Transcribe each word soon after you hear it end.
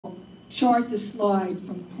chart the slide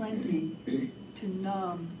from plenty to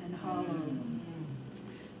numb and hollow.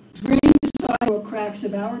 Drain the sidewalk cracks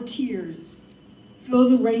of our tears, fill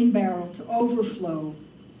the rain barrel to overflow.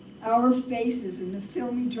 Our faces in the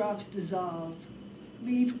filmy drops dissolve,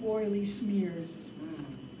 leave oily smears.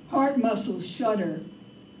 Heart muscles shudder,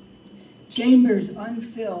 chambers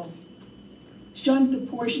unfill, shunt the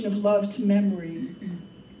portion of love to memory.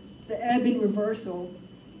 The ebb and reversal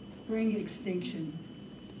bring extinction.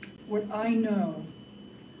 What I know,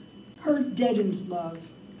 hurt deadens love.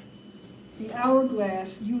 The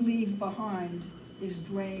hourglass you leave behind is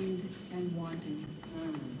drained and wanting.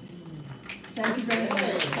 Thank you very much.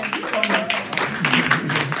 Thank you so much.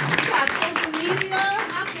 You got social media?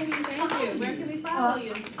 How can we find you? Where can we follow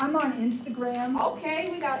you? I'm on Instagram. Okay,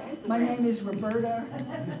 we got Instagram. My name is Roberta.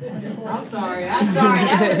 I'm sorry. I'm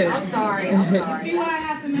sorry. See why I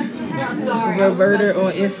have to mess with her? I'm sorry. Roberta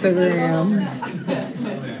on Instagram.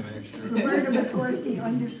 Roberta Batorsky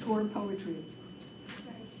 _poetry.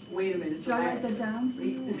 Wait a minute. Should I write that down for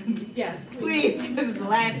you? Yes, please. This is the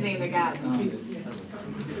last name that got me.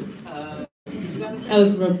 That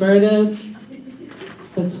was Roberta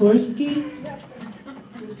Batorsky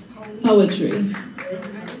Poetry.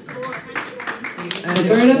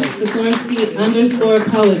 Roberta Batorsky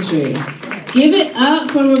 _poetry. Give it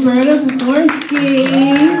up for Roberta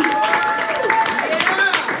Batorsky.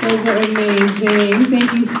 Those are amazing. Thank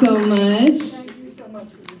you so much. Thank you so much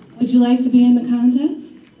for this. Would you like to be in the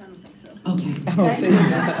contest? I don't think so. Okay.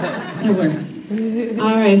 That works.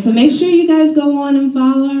 All right, so make sure you guys go on and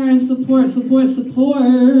follow her and support.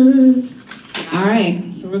 All right,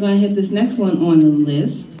 so we're going to hit this next one on the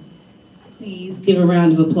list. Please give a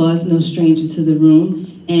round of applause, no stranger to the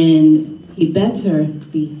room. And he better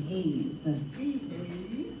be